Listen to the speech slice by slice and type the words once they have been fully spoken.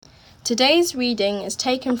Today's reading is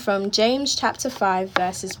taken from James chapter 5,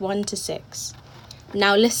 verses 1 to 6.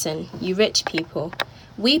 Now listen, you rich people,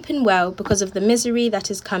 weep and wail because of the misery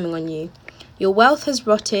that is coming on you. Your wealth has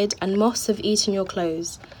rotted, and moths have eaten your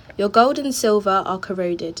clothes. Your gold and silver are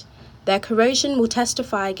corroded. Their corrosion will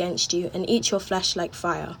testify against you and eat your flesh like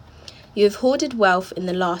fire. You have hoarded wealth in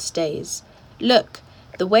the last days. Look,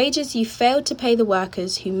 the wages you failed to pay the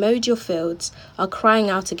workers who mowed your fields are crying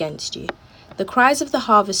out against you. The cries of the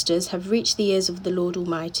harvesters have reached the ears of the Lord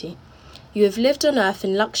Almighty. You have lived on earth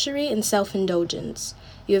in luxury and self-indulgence.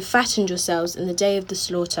 You have fattened yourselves in the day of the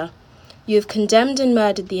slaughter. You have condemned and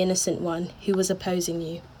murdered the innocent one who was opposing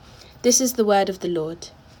you. This is the word of the Lord.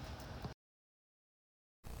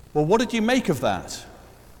 Well, what did you make of that?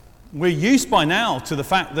 We're used by now to the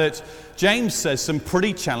fact that James says some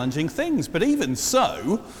pretty challenging things, but even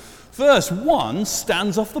so, verse 1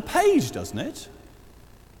 stands off the page, doesn't it?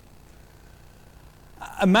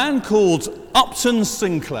 A man called Upton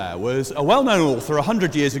Sinclair was a well-known author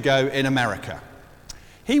 100 years ago in America.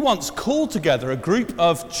 He once called together a group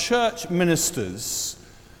of church ministers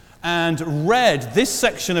and read this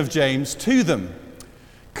section of James to them,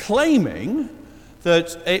 claiming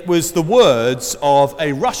that it was the words of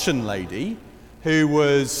a Russian lady who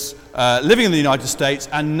was living in the United States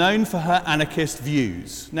and known for her anarchist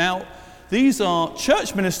views. Now, these are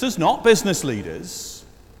church ministers, not business leaders.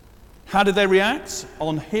 How did they react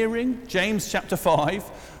on hearing James chapter 5,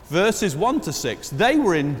 verses 1 to 6? They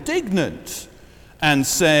were indignant and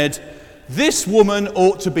said, "This woman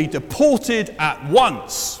ought to be deported at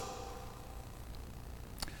once."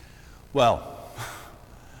 Well,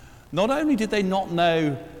 not only did they not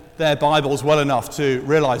know their Bibles well enough to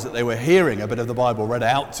realize that they were hearing a bit of the Bible read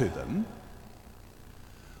out to them,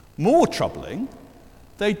 more troubling,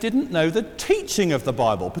 they didn't know the teaching of the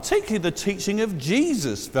Bible, particularly the teaching of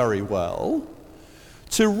Jesus, very well,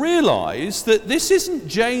 to realize that this isn't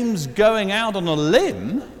James going out on a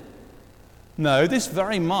limb. No, this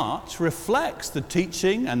very much reflects the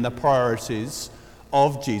teaching and the priorities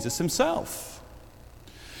of Jesus himself.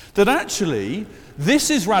 That actually,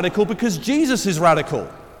 this is radical because Jesus is radical.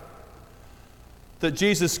 That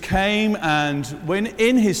Jesus came and when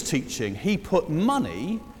in his teaching, he put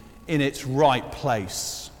money in its right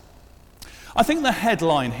place. I think the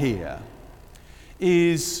headline here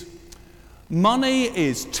is, money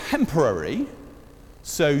is temporary,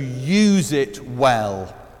 so use it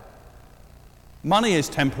well. Money is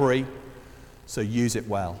temporary, so use it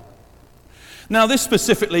well. Now, this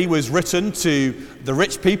specifically was written to the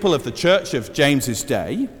rich people of the church of James's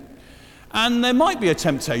day, and there might be a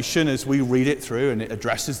temptation as we read it through and it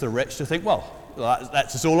addresses the rich to think, well, that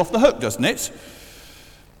lets us all off the hook, doesn't it?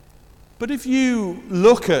 But if you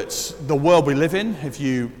look at the world we live in, if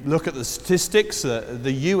you look at the statistics,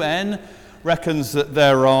 the UN reckons that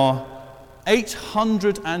there are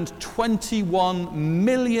 821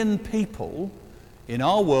 million people in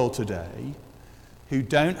our world today who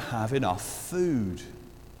don't have enough food.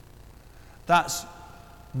 That's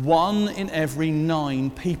 1 in every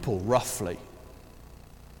 9 people, roughly.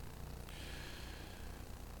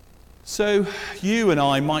 So you and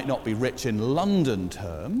I might not be rich in London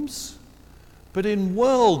terms, but in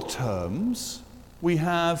world terms, we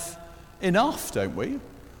have enough, don't we?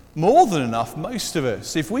 More than enough, most of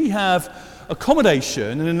us. If we have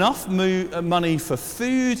accommodation and enough money for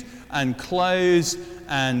food and clothes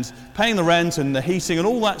and paying the rent and the heating and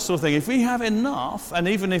all that sort of thing, if we have enough, and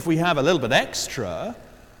even if we have a little bit extra,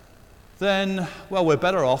 then, well, we're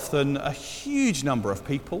better off than a huge number of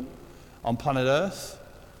people on planet Earth.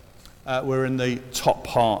 We're in the top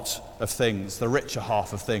part of things, the richer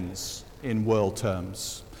half of things in world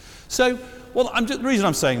terms. So, well, the reason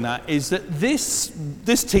I'm saying that is that this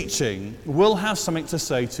teaching will have something to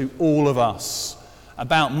say to all of us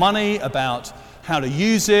about money, about how to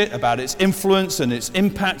use it, about its influence and its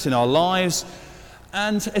impact in our lives,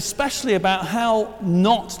 and especially about how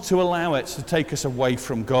not to allow it to take us away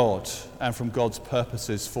from God and from God's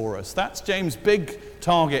purposes for us. That's James' big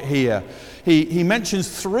target here. He mentions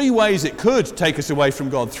 3 ways it could take us away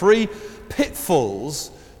from God, 3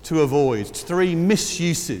 pitfalls to avoid, 3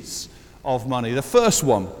 misuses of money. The first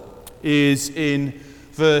one is in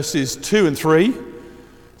verses 2 and 3.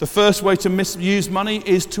 The first way to misuse money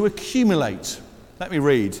is to accumulate. Let me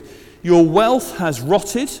read. Your wealth has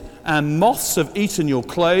rotted, and moths have eaten your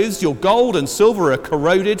clothes. Your gold and silver are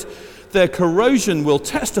corroded. Their corrosion will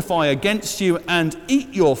testify against you and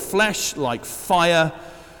eat your flesh like fire.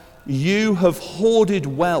 You have hoarded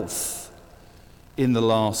wealth in the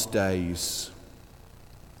last days.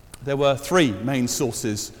 There were 3 main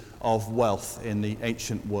sources of wealth in the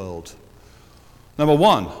ancient world. Number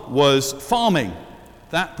 1 was farming.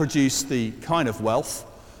 that produced the kind of wealth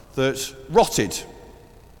that rotted.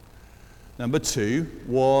 Number 2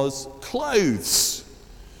 was clothes.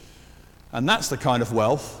 And that's the kind of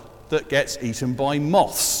wealth that gets eaten by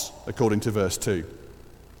moths, according to verse 2.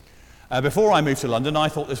 Before I moved to London, I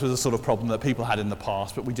thought this was a sort of problem that people had in the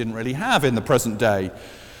past, but we didn't really have in the present day.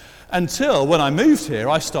 Until when I moved here,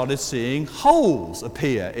 I started seeing holes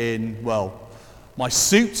appear in, my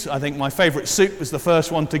suit. I think my favourite suit was the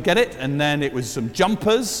first one to get it, and then it was some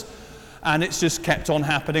jumpers, and it's just kept on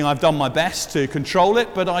happening. I've done my best to control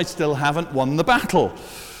it, but I still haven't won the battle.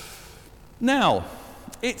 Now,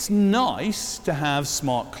 it's nice to have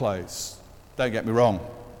smart clothes, don't get me wrong.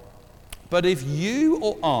 But if you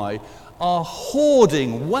or I are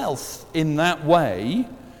hoarding wealth in that way,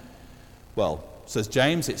 says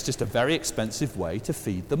James, it's just a very expensive way to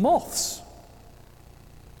feed the moths.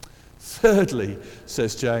 Thirdly,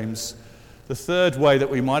 says James, the third way that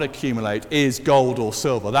we might accumulate is gold or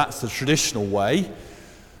silver. That's the traditional way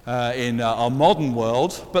in our modern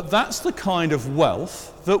world, but that's the kind of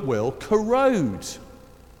wealth that will corrode.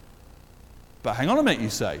 But hang on a minute, you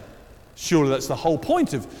say. Surely that's the whole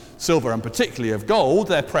point of silver and particularly of gold.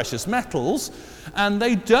 They're precious metals and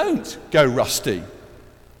they don't go rusty.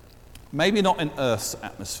 Maybe not in Earth's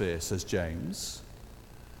atmosphere, says James.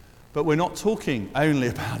 But we're not talking only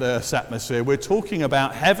about Earth's atmosphere. We're talking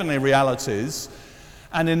about heavenly realities.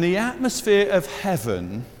 And in the atmosphere of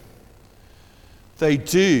heaven, they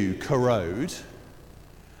do corrode.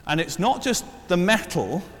 And it's not just the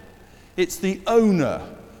metal, it's the owner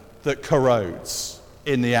that corrodes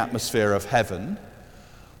in the atmosphere of heaven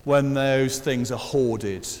when those things are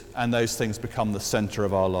hoarded and those things become the center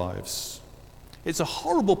of our lives. It's a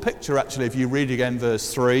horrible picture, actually, if you read again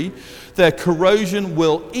verse 3. Their corrosion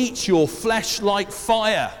will eat your flesh like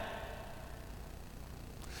fire.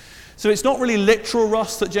 So it's not really literal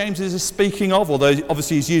rust that James is speaking of, although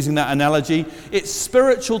obviously he's using that analogy. It's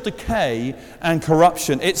spiritual decay and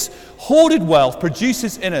corruption. It's hoarded wealth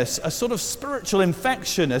produces in us a sort of spiritual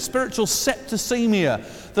infection, a spiritual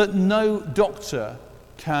septicemia that no doctor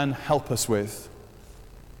can help us with.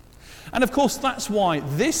 And of course, that's why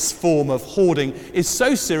this form of hoarding is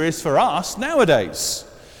so serious for us nowadays.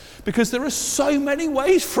 Because there are so many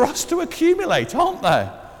ways for us to accumulate, aren't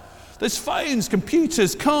there? There's phones,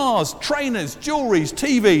 computers, cars, trainers, jewelries,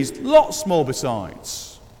 TVs, lots more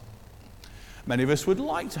besides. Many of us would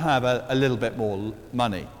like to have a little bit more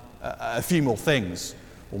money, a few more things,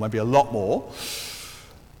 or maybe a lot more.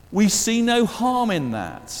 We see no harm in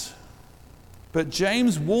that. But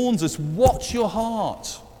James warns us, watch your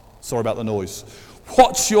heart. Sorry about the noise.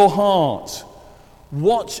 Watch your heart.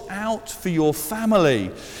 Watch out for your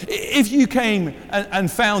family. If you came and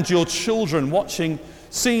found your children watching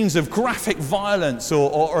scenes of graphic violence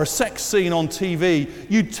or a sex scene on TV,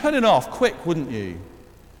 you'd turn it off quick, wouldn't you?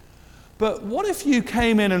 But what if you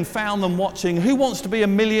came in and found them watching Who Wants to Be a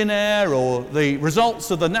Millionaire or the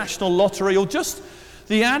results of the National Lottery or just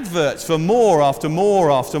the adverts for more after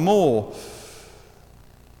more after more?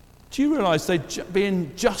 Do you realise they'd be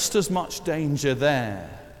in just as much danger there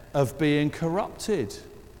of being corrupted,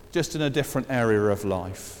 just in a different area of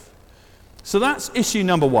life? So that's issue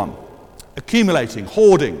number 1, accumulating,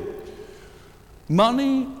 hoarding.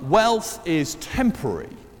 Money, wealth is temporary,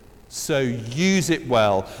 so use it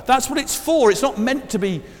well. That's what it's for. It's not meant to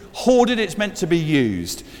be hoarded, it's meant to be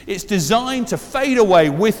used. It's designed to fade away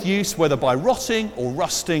with use, whether by rotting or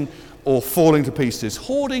rusting or falling to pieces.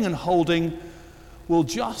 Hoarding and holding will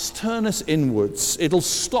just turn us inwards. It'll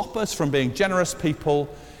stop us from being generous people.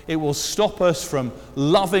 It will stop us from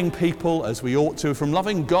loving people as we ought to, from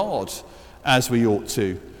loving God as we ought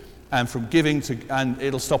to, and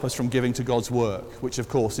it'll stop us from giving to God's work, which of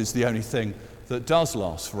course is the only thing that does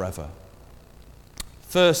last forever.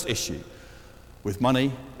 First issue with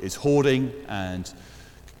money is hoarding and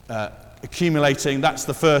accumulating. That's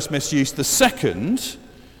the first misuse. The second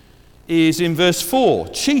is in verse 4,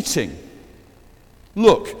 cheating.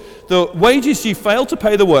 Look, the wages you failed to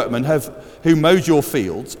pay the workmen who mowed your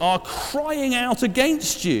fields are crying out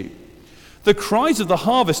against you. The cries of the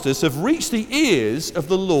harvesters have reached the ears of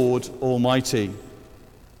the Lord Almighty.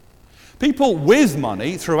 People with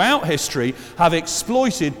money throughout history have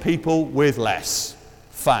exploited people with less.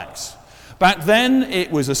 Fact. Back then, it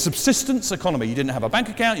was a subsistence economy. You didn't have a bank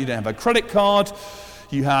account, you didn't have a credit card,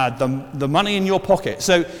 you had the money in your pocket.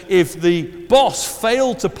 So if the boss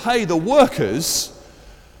failed to pay the workers,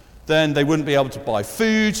 then they wouldn't be able to buy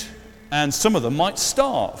food, and some of them might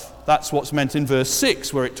starve. That's what's meant in verse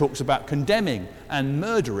 6, where it talks about condemning and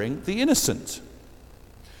murdering the innocent.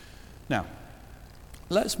 Now,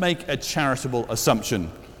 let's make a charitable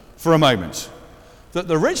assumption for a moment. that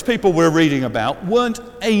the rich people we're reading about weren't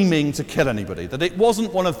aiming to kill anybody, that it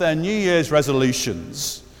wasn't one of their New Year's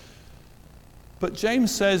resolutions. But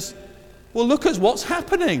James says, well, look at what's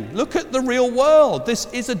happening. Look at the real world. This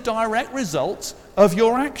is a direct result of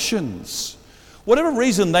your actions. Whatever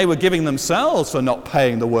reason they were giving themselves for not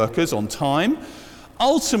paying the workers on time,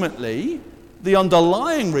 ultimately, the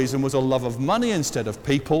underlying reason was a love of money instead of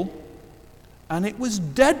people, and it was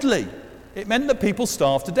deadly. It meant that people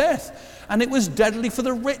starved to death, and it was deadly for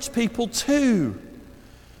the rich people too,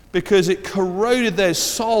 because it corroded their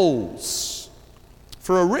souls.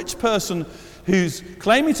 For a rich person who's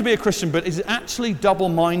claiming to be a Christian but is actually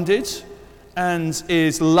double-minded and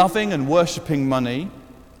is loving and worshipping money,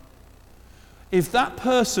 if that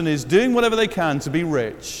person is doing whatever they can to be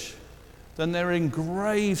rich, then they're in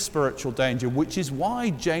grave spiritual danger, which is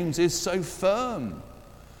why James is so firm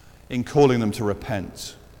in calling them to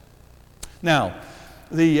repent. Now,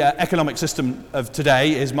 the economic system of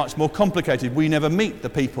today is much more complicated. We never meet the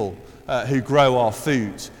people who grow our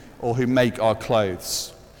food or who make our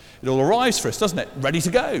clothes. It all arrives for us, doesn't it? Ready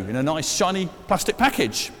to go in a nice shiny plastic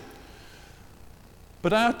package.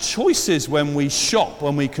 But our choices when we shop,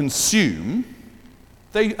 when we consume,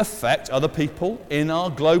 they affect other people in our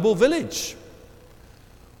global village.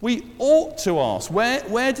 We ought to ask,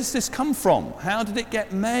 where does this come from? How did it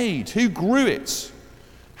get made? Who grew it?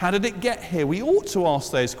 How did it get here? We ought to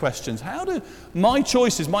ask those questions. How do my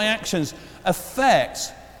choices, my actions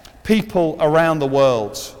affect people around the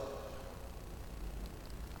world?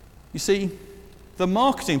 You see, the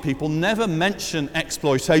marketing people never mention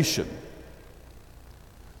exploitation.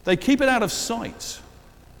 They keep it out of sight.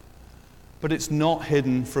 But it's not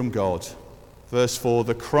hidden from God. Verse 4,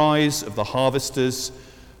 the cries of the harvesters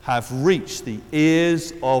have reached the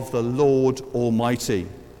ears of the Lord Almighty.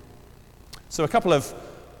 So a couple of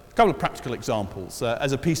practical examples.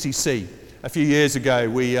 As a PCC, a few years ago,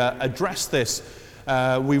 we addressed this.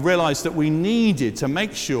 We realized that we needed to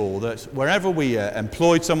make sure that wherever we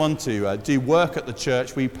employed someone to do work at the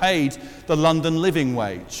church, we paid the London living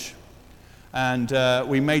wage. And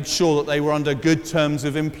we made sure that they were under good terms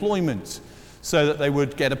of employment, so that they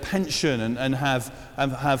would get a pension and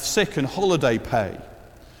have sick and holiday pay.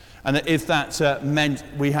 And that if that meant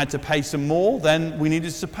we had to pay some more, then we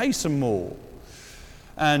needed to pay some more.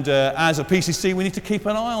 And as a PCC, we need to keep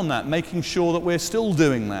an eye on that, making sure that we're still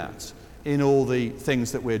doing that in all the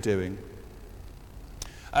things that we're doing.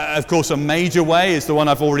 Of course, a major way is the one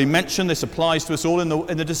I've already mentioned. This applies to us all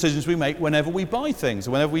in the decisions we make whenever we buy things,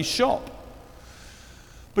 whenever we shop.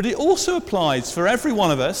 But it also applies for every one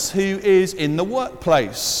of us who is in the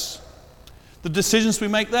workplace. The decisions we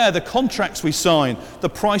make there, the contracts we sign, the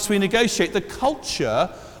price we negotiate, the culture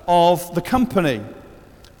of the company,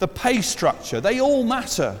 the pay structure, they all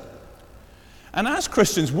matter. And as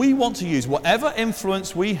Christians, we want to use whatever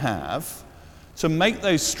influence we have to make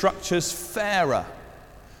those structures fairer,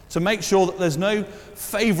 to make sure that there's no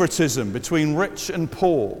favoritism between rich and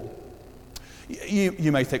poor.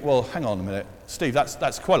 You may think, well, hang on a minute, Steve,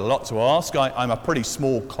 that's quite a lot to ask. I'm a pretty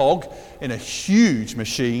small cog in a huge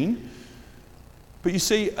machine. But you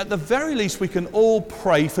see, at the very least, we can all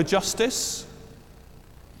pray for justice.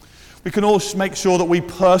 We can all make sure that we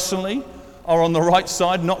personally are on the right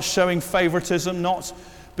side, not showing favoritism, not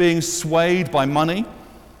being swayed by money.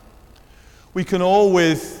 We can all,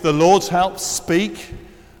 with the Lord's help, speak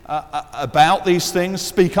about these things,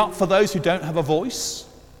 speak up for those who don't have a voice,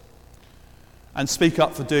 and speak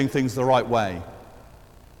up for doing things the right way,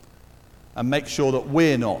 and make sure that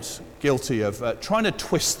we're not guilty of trying to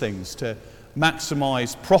twist things to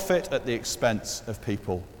maximize profit at the expense of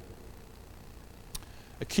people.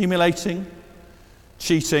 Accumulating,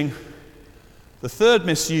 cheating. The third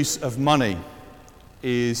misuse of money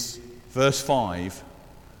is, verse 5,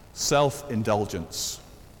 self-indulgence.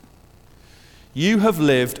 You have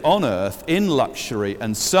lived on earth in luxury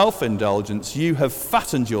and self-indulgence. You have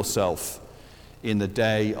fattened yourself in the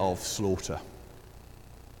day of slaughter.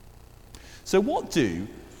 So what do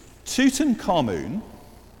Tutankhamun,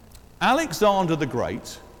 Alexander the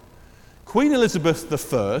Great, Queen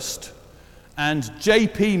Elizabeth I, and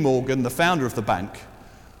J.P. Morgan, the founder of the bank,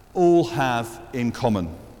 all have in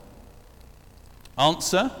common?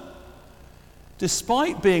 Answer: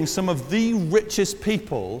 despite being some of the richest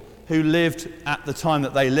people who lived at the time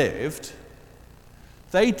that they lived,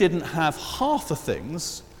 they didn't have half the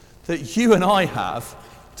things that you and I have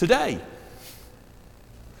today.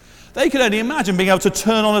 They could only imagine being able to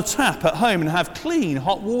turn on a tap at home and have clean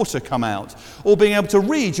hot water come out, or being able to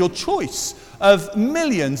read your choice of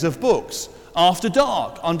millions of books after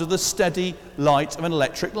dark under the steady light of an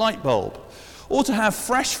electric light bulb, or to have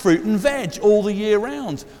fresh fruit and veg all the year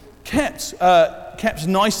round, kept kept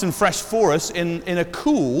nice and fresh for us in a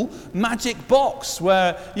cool magic box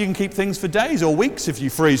where you can keep things for days or weeks if you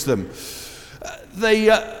freeze them.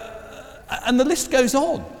 And the list goes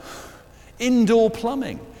on. Indoor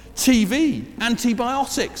plumbing, TV,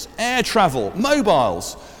 antibiotics, air travel,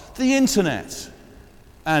 mobiles, the internet,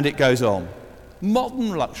 and it goes on.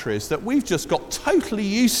 Modern luxuries that we've just got totally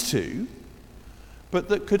used to, but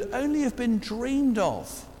that could only have been dreamed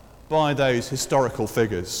of by those historical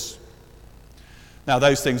figures. Now,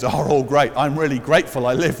 those things are all great. I'm really grateful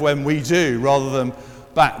I live when we do, rather than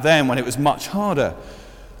back then when it was much harder.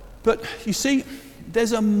 But you see,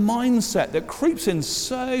 there's a mindset that creeps in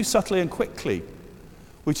so subtly and quickly,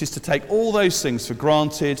 which is to take all those things for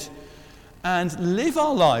granted and live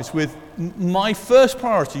our lives with my first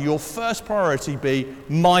priority, your first priority be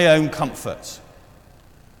my own comfort.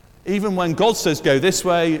 Even when God says go this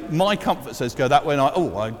way, my comfort says go that way, and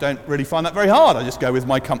I don't really find that very hard. I just go with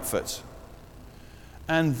my comfort.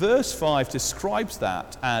 And verse 5 describes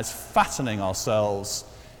that as fattening ourselves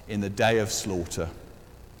in the day of slaughter.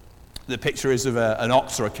 The picture is of an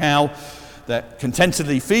ox or a cow. They're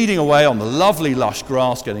contentedly feeding away on the lovely lush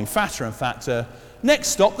grass, getting fatter and fatter. Next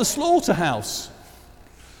stop, the slaughterhouse.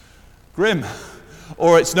 Grim.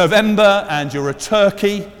 Or it's November and you're a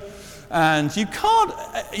turkey and you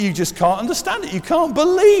just can't understand it. You can't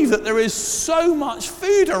believe that there is so much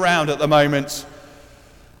food around at the moment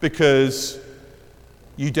because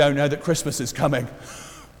you don't know that Christmas is coming.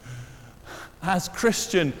 As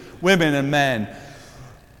Christian women and men,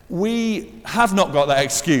 we have not got that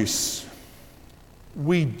excuse.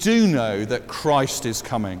 We do know that Christ is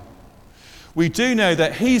coming. We do know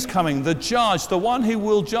that he's coming, the judge, the one who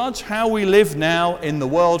will judge how we live now in the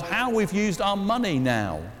world, how we've used our money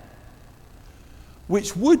now.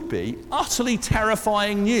 Which would be utterly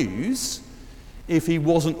terrifying news if he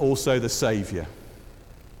wasn't also the Saviour.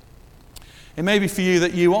 It may be for you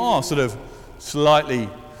that you are sort of slightly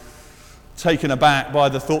taken aback by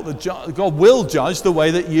the thought that God will judge the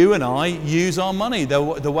way that you and I use our money, the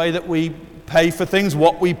way that we pay for things,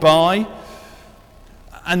 what we buy,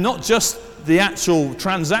 and not just the actual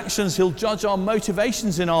transactions. He'll judge our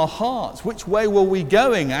motivations in our hearts. Which way were we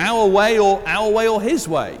going, our way or his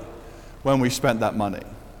way, when we spent that money?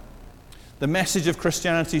 The message of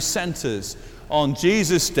Christianity centers on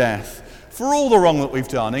Jesus' death for all the wrong that we've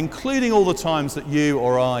done, including all the times that you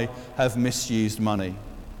or I have misused money.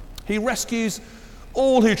 He rescues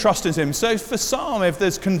all who trust in him. So for some, if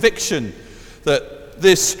there's conviction that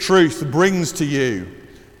this truth brings to you,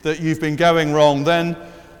 that you've been going wrong, then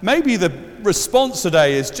maybe the response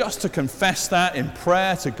today is just to confess that in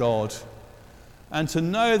prayer to God and to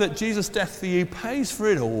know that Jesus' death for you pays for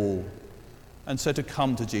it all. And so to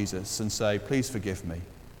come to Jesus and say, please forgive me.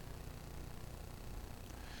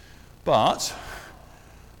 But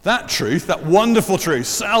that truth, that wonderful truth,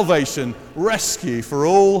 salvation, rescue for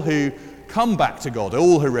all who come back to God,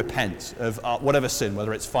 all who repent of whatever sin,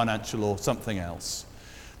 whether it's financial or something else,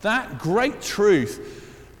 that great truth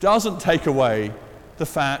doesn't take away the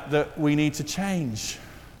fact that we need to change.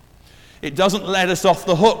 It doesn't let us off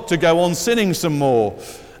the hook to go on sinning some more.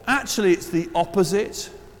 Actually, it's the opposite.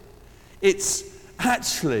 It's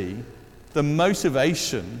actually the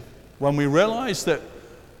motivation when we realize that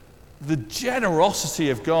the generosity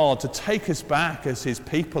of God to take us back as his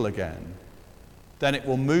people again, then it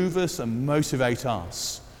will move us and motivate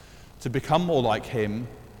us to become more like him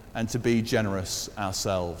and to be generous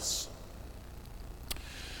ourselves.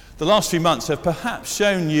 The last few months have perhaps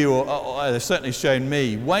shown you, or they've certainly shown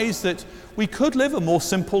me, ways that we could live a more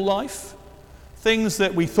simple life. Things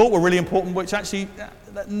that we thought were really important, which actually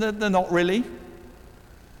they're not really.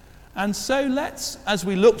 And so let's, as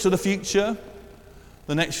we look to the future,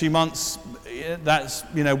 the next few months, that's,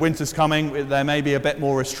 winter's coming, there may be a bit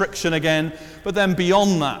more restriction again, but then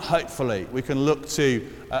beyond that, hopefully, we can look to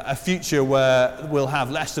a future where we'll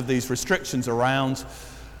have less of these restrictions around.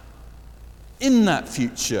 In that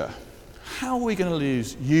future, how are we going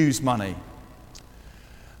to use money?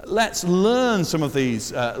 Let's learn some of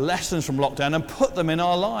these lessons from lockdown and put them in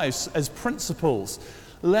our lives as principles.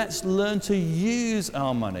 Let's learn to use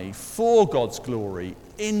our money for God's glory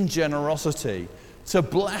in generosity, to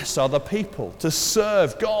bless other people, to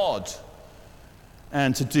serve God,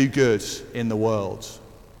 and to do good in the world.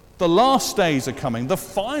 The last days are coming. The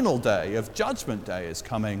final day of Judgment Day is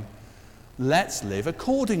coming. Let's live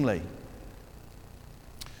accordingly.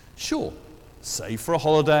 Sure, save for a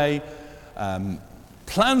holiday,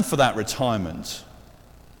 plan for that retirement,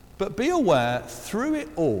 but be aware through it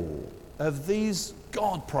all of these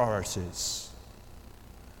God priorities.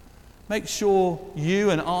 Make sure you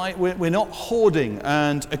and I, we're not hoarding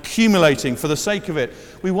and accumulating for the sake of it.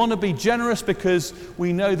 We want to be generous because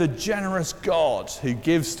we know the generous God who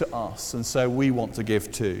gives to us, and so we want to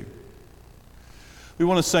give too. We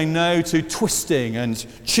want to say no to twisting and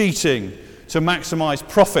cheating to maximize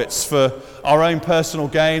profits for our own personal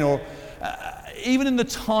gain, or even in the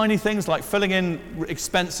tiny things like filling in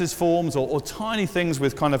expenses forms or tiny things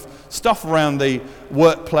with kind of stuff around the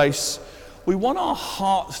workplace. We want our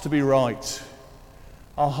hearts to be right,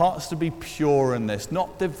 our hearts to be pure in this,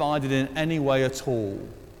 not divided in any way at all,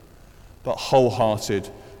 but wholehearted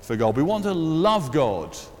for God. We want to love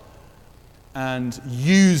God and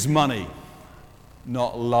use money,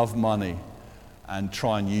 not love money and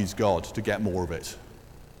try and use God to get more of it.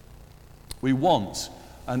 We want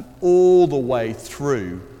an all the way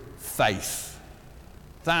through faith.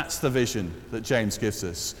 That's the vision that James gives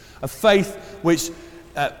us. A faith which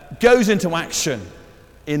goes into action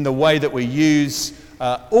in the way that we use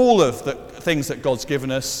all of the things that God's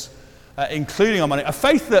given us, including our money. A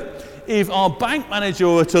faith that if our bank manager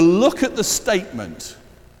were to look at the statement,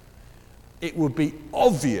 it would be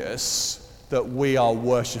obvious that we are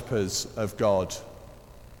worshippers of God.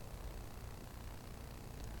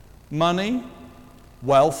 Money,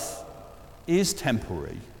 wealth is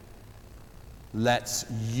temporary. Let's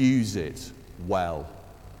use it well.